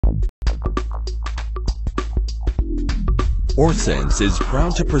OrSense is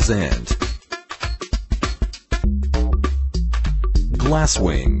proud to present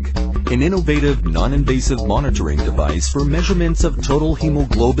Glasswing, an innovative non-invasive monitoring device for measurements of total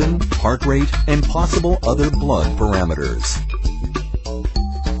hemoglobin, heart rate, and possible other blood parameters.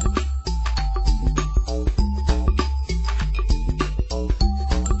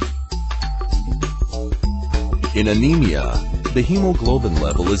 In anemia, the hemoglobin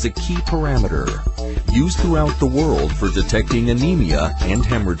level is a key parameter used throughout the world for detecting anemia and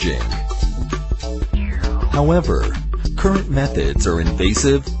hemorrhaging. However, current methods are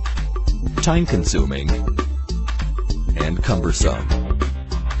invasive, time-consuming, and cumbersome.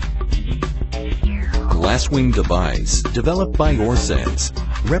 Glasswing device, developed by OrSense,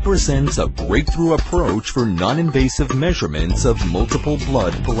 represents a breakthrough approach for non-invasive measurements of multiple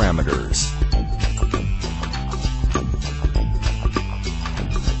blood parameters.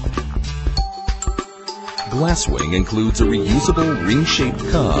 Glasswing includes a reusable ring-shaped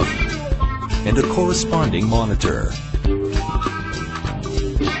cuff and a corresponding monitor.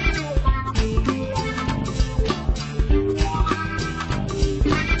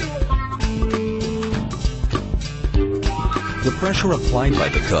 The pressure applied by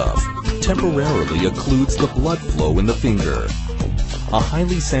the cuff temporarily occludes the blood flow in the finger. A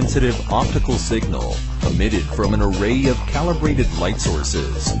highly sensitive optical signal emitted from an array of calibrated light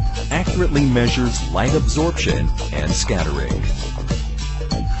sources accurately measures light absorption and scattering.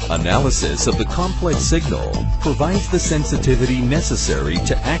 Analysis of the complex signal provides the sensitivity necessary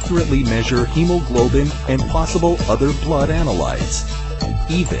to accurately measure hemoglobin and possible other blood analytes,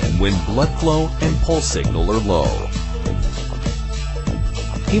 even when blood flow and pulse signal are low.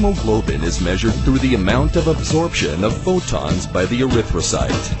 Hemoglobin is measured through the amount of absorption of photons by the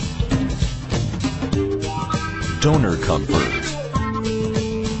erythrocyte. Donor comfort.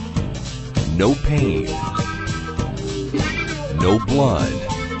 No pain. No blood.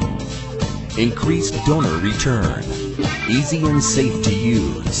 Increased donor return. Easy and safe to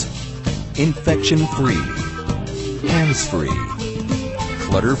use. Infection-free. Hands-free.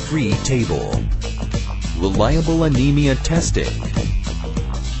 Clutter-free table. Reliable anemia testing.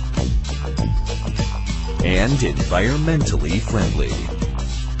 And environmentally friendly.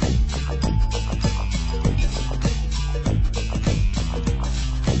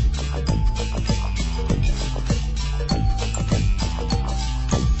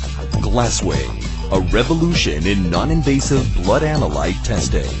 Glasswing, a revolution in non-invasive blood analyte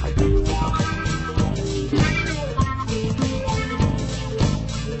testing.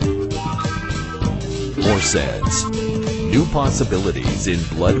 OrSense, new possibilities in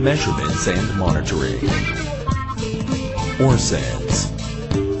blood measurements and monitoring. OrSense.